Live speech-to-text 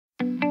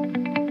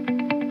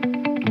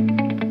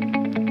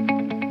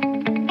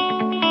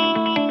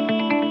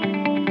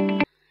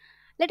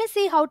Let us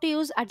see how to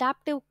use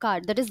adaptive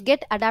card, that is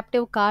get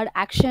adaptive card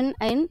action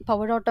in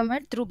Power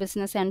Automate through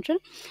Business Central.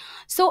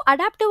 So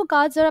adaptive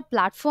cards are a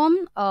platform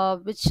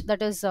which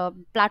that is a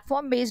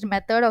platform based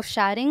method of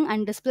sharing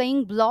and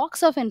displaying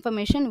blocks of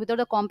information without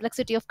the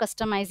complexity of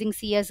customizing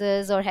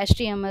CSS or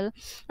HTML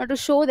or to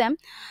show them.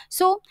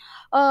 So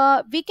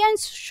we can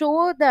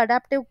show the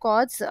adaptive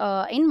cards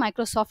in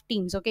Microsoft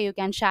Teams. Okay, you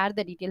can share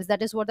the details.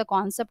 That is what the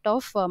concept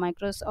of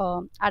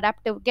Microsoft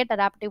adaptive get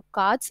adaptive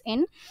cards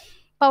in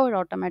Power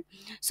Automate.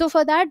 So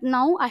for that,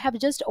 now I have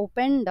just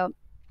opened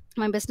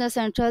my Business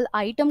Central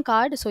item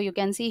card. So you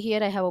can see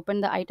here I have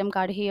opened the item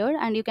card here,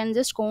 and you can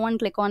just go and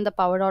click on the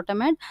Power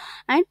Automate,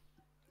 and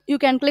you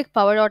can click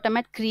Power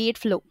Automate create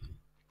flow.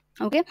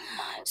 Okay,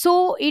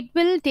 so it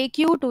will take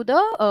you to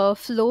the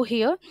flow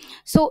here.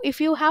 So if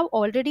you have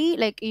already,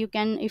 like, you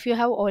can, if you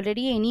have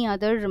already any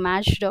other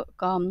matched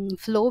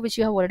flow which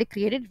you have already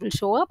created, it will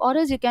show up, or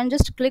else you can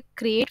just click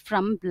create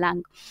from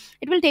blank.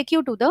 It will take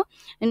you to the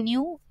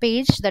new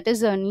page, that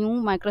is a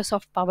new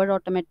Microsoft Power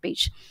Automate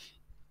page.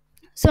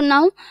 So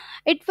now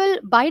it will,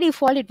 by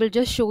default it will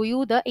just show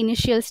you the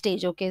initial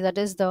stage. Okay, that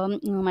is the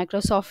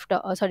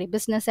Microsoft sorry,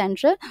 Business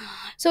Central.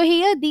 So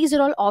here these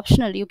are all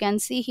optional, you can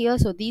see here.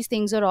 So these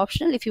things are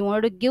optional. If you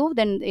want to give,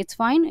 then it's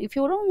fine. If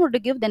you don't want to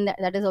give, then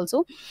that is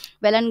also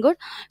well and good.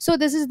 So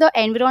this is the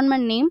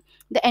environment name.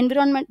 The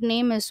environment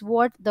name is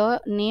what the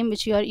name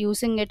which you are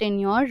using it in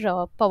your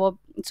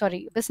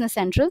Business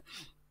Central.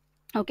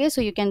 Okay,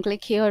 so you can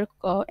click here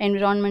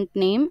environment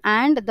name,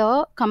 and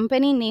the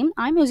company name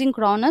I'm using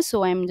Cronus,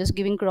 so I'm just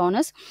giving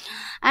Cronus.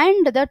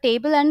 And the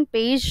table and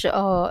page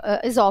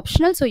is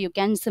optional, so you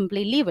can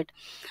simply leave it.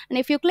 And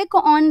if you click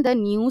on the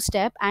new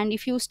step, and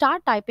if you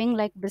start typing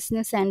like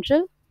Business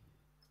Central,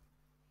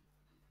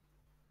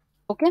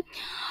 okay,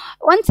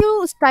 once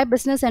you type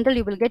Business Central,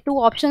 you will get two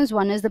options.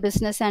 One is the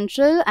Business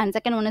Central, and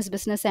second one is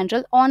Business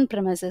Central on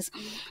premises.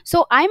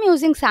 So I'm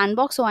using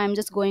Sandbox, so I'm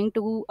just going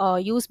to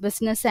use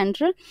Business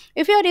Central.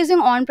 If you are using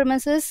on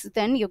premises,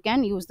 then you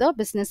can use the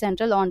Business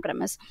Central on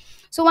premise.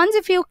 So once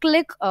if you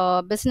click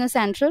Business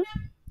Central,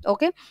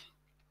 okay,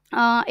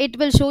 it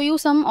will show you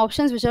some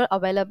options which are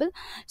available.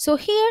 So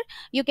here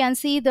you can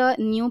see the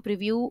new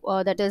preview,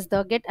 that is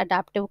the get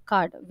adaptive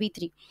card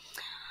v3.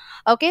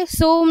 Okay,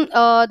 so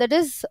that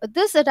is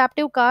this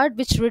adaptive card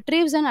which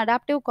retrieves an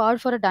adaptive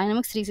card for a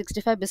Dynamics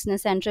 365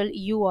 Business Central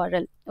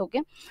URL.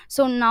 Okay,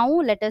 so now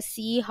let us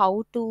see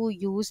how to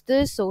use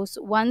this. So,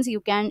 once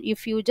you can,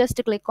 if you just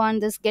click on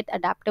this get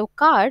adaptive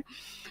card,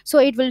 so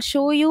it will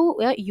show you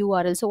a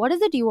URL. So what is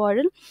that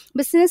URL?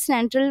 Business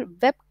Central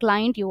web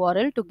client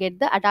URL. To get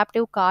the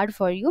adaptive card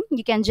for you,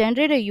 you can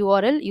generate a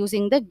URL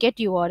using the get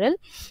URL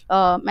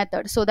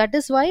method. So that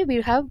is why we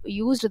have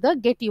used the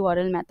get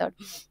URL method.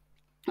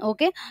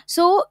 Okay,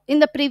 so in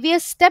the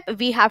previous step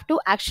we have to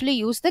actually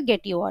use the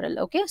get URL.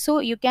 Okay, so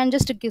you can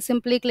just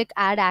simply click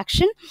add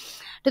action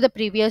to the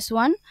previous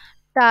one.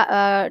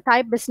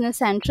 Type Business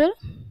Central.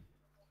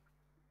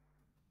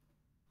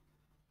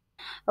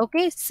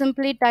 Okay,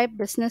 simply type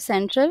Business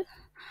Central,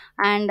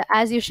 and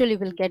as usual you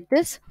will get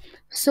this.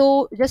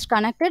 So just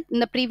connect it. In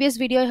the previous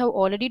video I have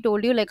already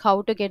told you like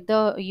how to get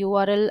the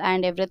URL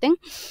and everything,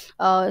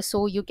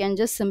 so you can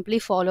just simply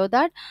follow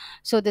that.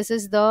 So this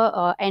is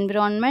the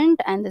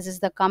environment, and this is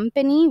the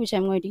company which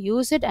I'm going to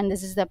use it, and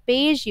this is the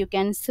page. You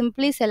can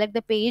simply select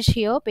the page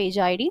here, page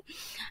ID.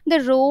 The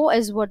row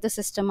is what the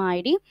system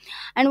ID,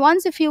 and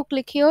once if you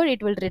click here,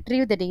 it will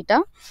retrieve the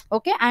data.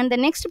 Okay, and the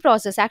next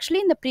process,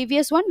 actually in the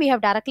previous one we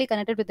have directly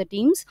connected with the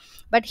Teams,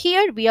 but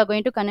here we are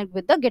going to connect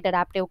with the get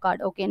adaptive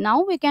card. Okay,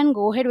 now we can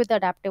go ahead with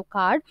the adaptive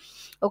card.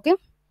 Okay,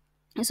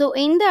 so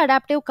in the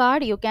adaptive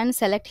card you can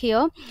select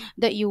here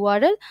the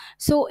URL.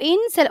 So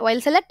while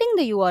selecting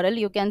the URL,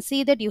 you can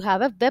see that you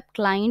have a web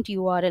client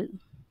URL.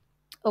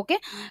 Okay,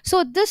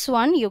 so this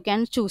one you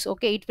can choose.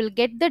 Okay, it will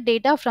get the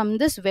data from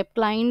this web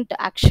client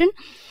action.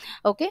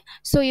 Okay,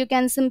 so you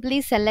can simply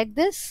select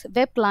this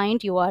web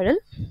client URL,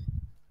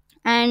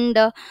 and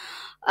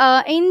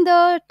in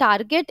the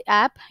target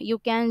app you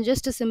can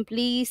just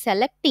simply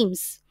select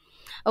Teams.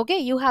 Okay,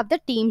 you have the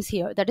Teams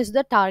here, that is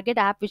the target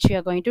app which we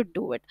are going to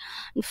do it.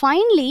 And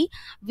finally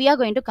we are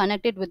going to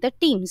connect it with the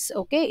Teams.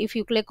 Okay, if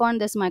you click on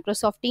this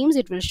Microsoft Teams,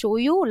 it will show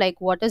you like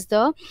what is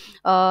the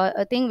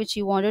thing which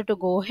you wanted to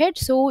go ahead.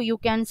 So you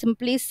can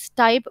simply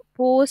type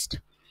post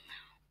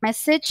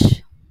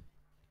message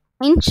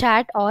in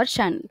chat or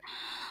channel.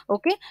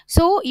 Okay,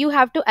 so you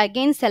have to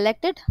again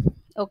select it.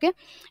 Okay,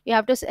 you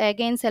have to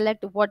again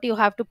select what you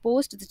have to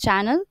post, the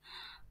channel.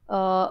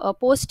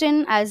 Post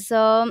in as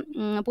a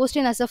post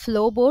in as a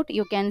flowboard.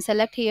 You can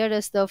select here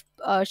as the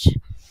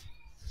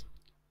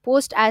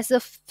post as a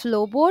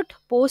flowboard,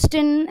 post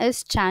in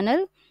is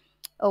channel.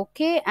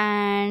 Okay,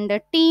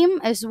 and team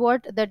is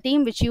what the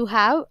team which you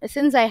have.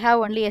 Since I have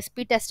only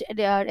tested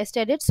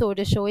it, so it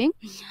is showing.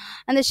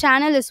 And the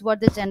channel is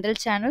what the general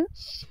channel.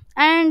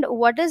 And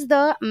what is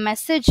the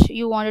message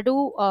you wanted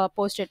to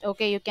post it.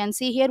 Okay, you can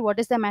see here what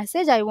is the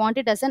message. I want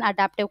it as an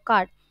adaptive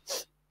card.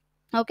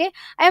 Okay,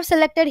 I have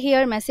selected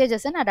here message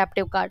as an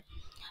adaptive card.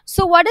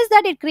 So what is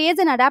that? It creates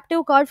an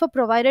adaptive card for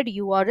provided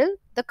URL.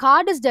 The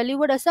card is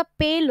delivered as a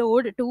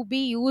payload to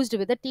be used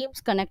with the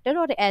Teams connector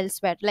or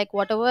elsewhere, like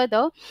whatever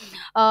the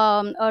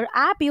or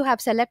app you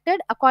have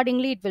selected.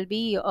 Accordingly, it will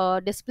be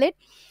displayed.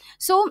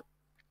 So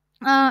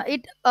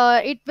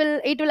it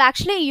will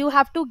actually, you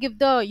have to give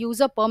the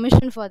user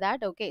permission for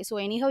that. Okay, so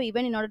anyhow,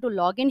 even in order to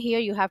log in here,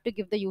 you have to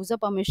give the user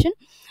permission.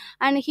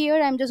 And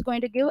here I'm just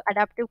going to give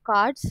adaptive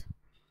cards.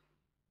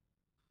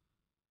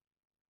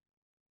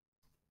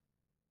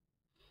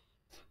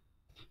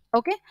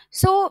 Okay,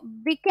 so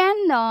we can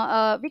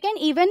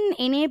even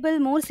enable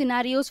more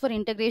scenarios for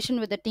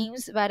integration with the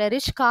Teams, where a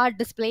rich card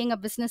displaying a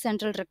business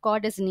central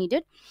record is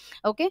needed.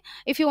 Okay,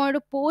 if you want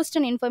to post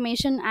an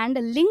information and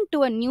a link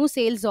to a new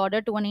sales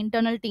order to an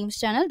internal Teams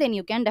channel, then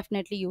you can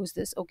definitely use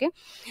this. Okay,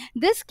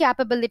 this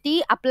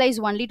capability applies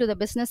only to the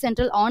Business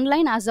Central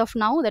Online as of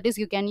now. That is,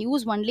 you can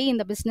use only in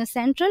the Business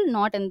Central,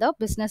 not in the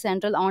Business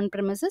Central on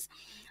premises.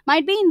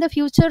 Might be in the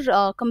future,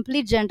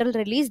 complete general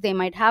release, they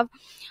might have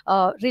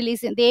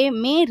they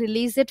may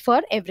release it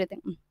for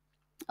everything.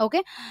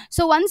 Okay,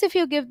 so once if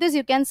you give this,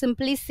 you can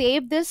simply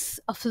save this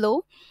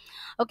flow.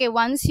 Okay,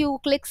 once you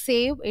click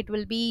save, it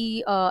will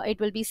be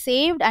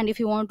saved, and if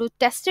you want to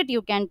test it,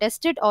 you can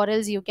test it, or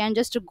else you can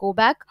just go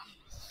back.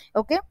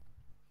 Okay,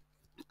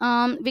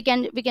 we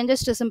can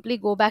just simply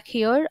go back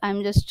here.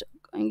 I'm just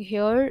going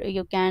here.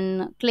 You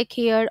can click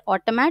here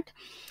automate,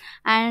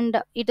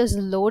 and it is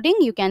loading.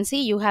 You can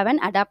see you have an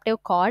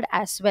adaptive card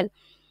as well.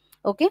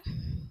 Okay,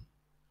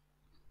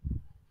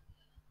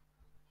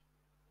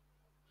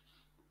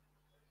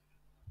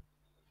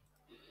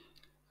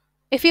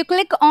 if you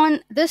click on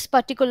this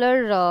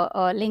particular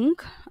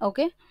link,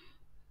 okay,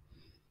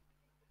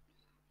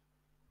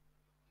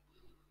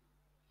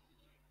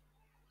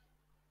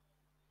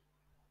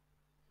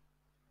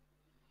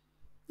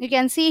 you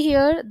can see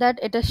here that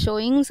it is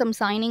showing some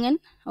signing in.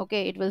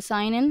 Okay, it will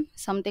sign in,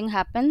 something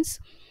happens,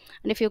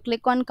 and if you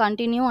click on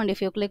continue and if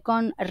you click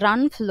on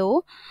run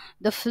flow,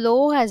 the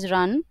flow has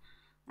run,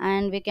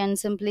 and we can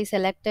simply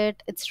select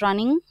it, it's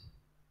running,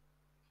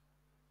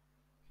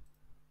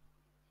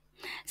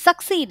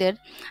 succeeded,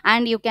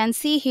 and you can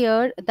see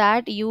here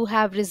that you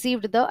have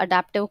received the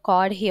adaptive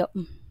card here.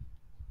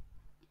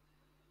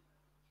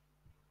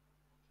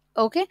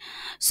 Okay,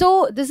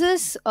 so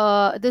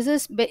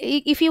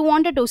if you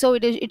wanted to, so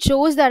it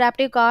shows the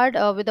adaptive card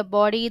with the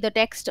body, the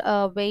text,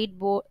 weight,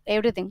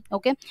 everything.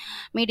 Okay,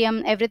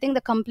 medium, everything, the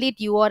complete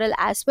URL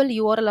as well,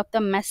 URL of the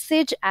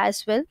message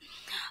as well.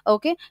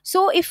 Okay,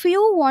 so if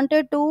you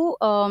wanted to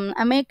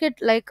make it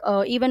like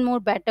even more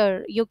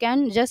better, you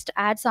can just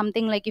add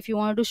something, like if you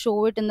wanted to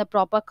show it in the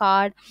proper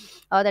card,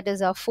 that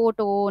is a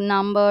photo,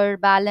 number,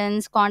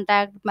 balance,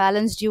 contact,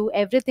 balance due,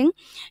 everything,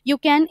 you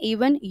can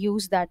even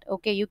use that.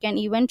 Okay, you can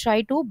even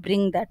try to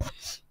bring that.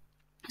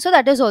 So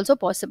that is also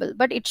possible,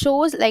 but it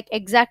shows like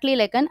exactly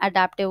like an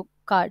adaptive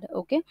card.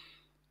 Okay,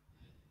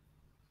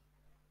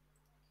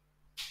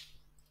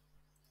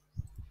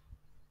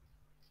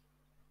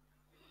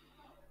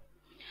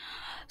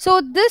 so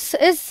this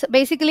is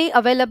basically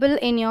available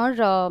in your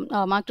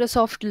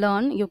Microsoft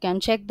Learn. You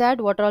can check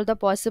that what are all the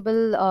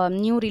possible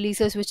new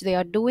releases which they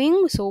are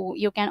doing. So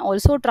you can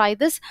also try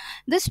this.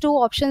 These two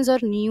options are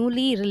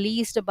newly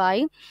released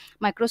by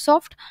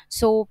Microsoft.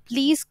 So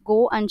please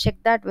go and check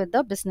that with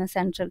the Business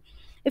Central.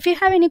 If you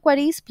have any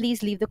queries,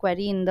 please leave the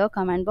query in the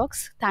comment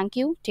box. Thank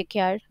you. Take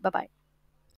care. Bye bye.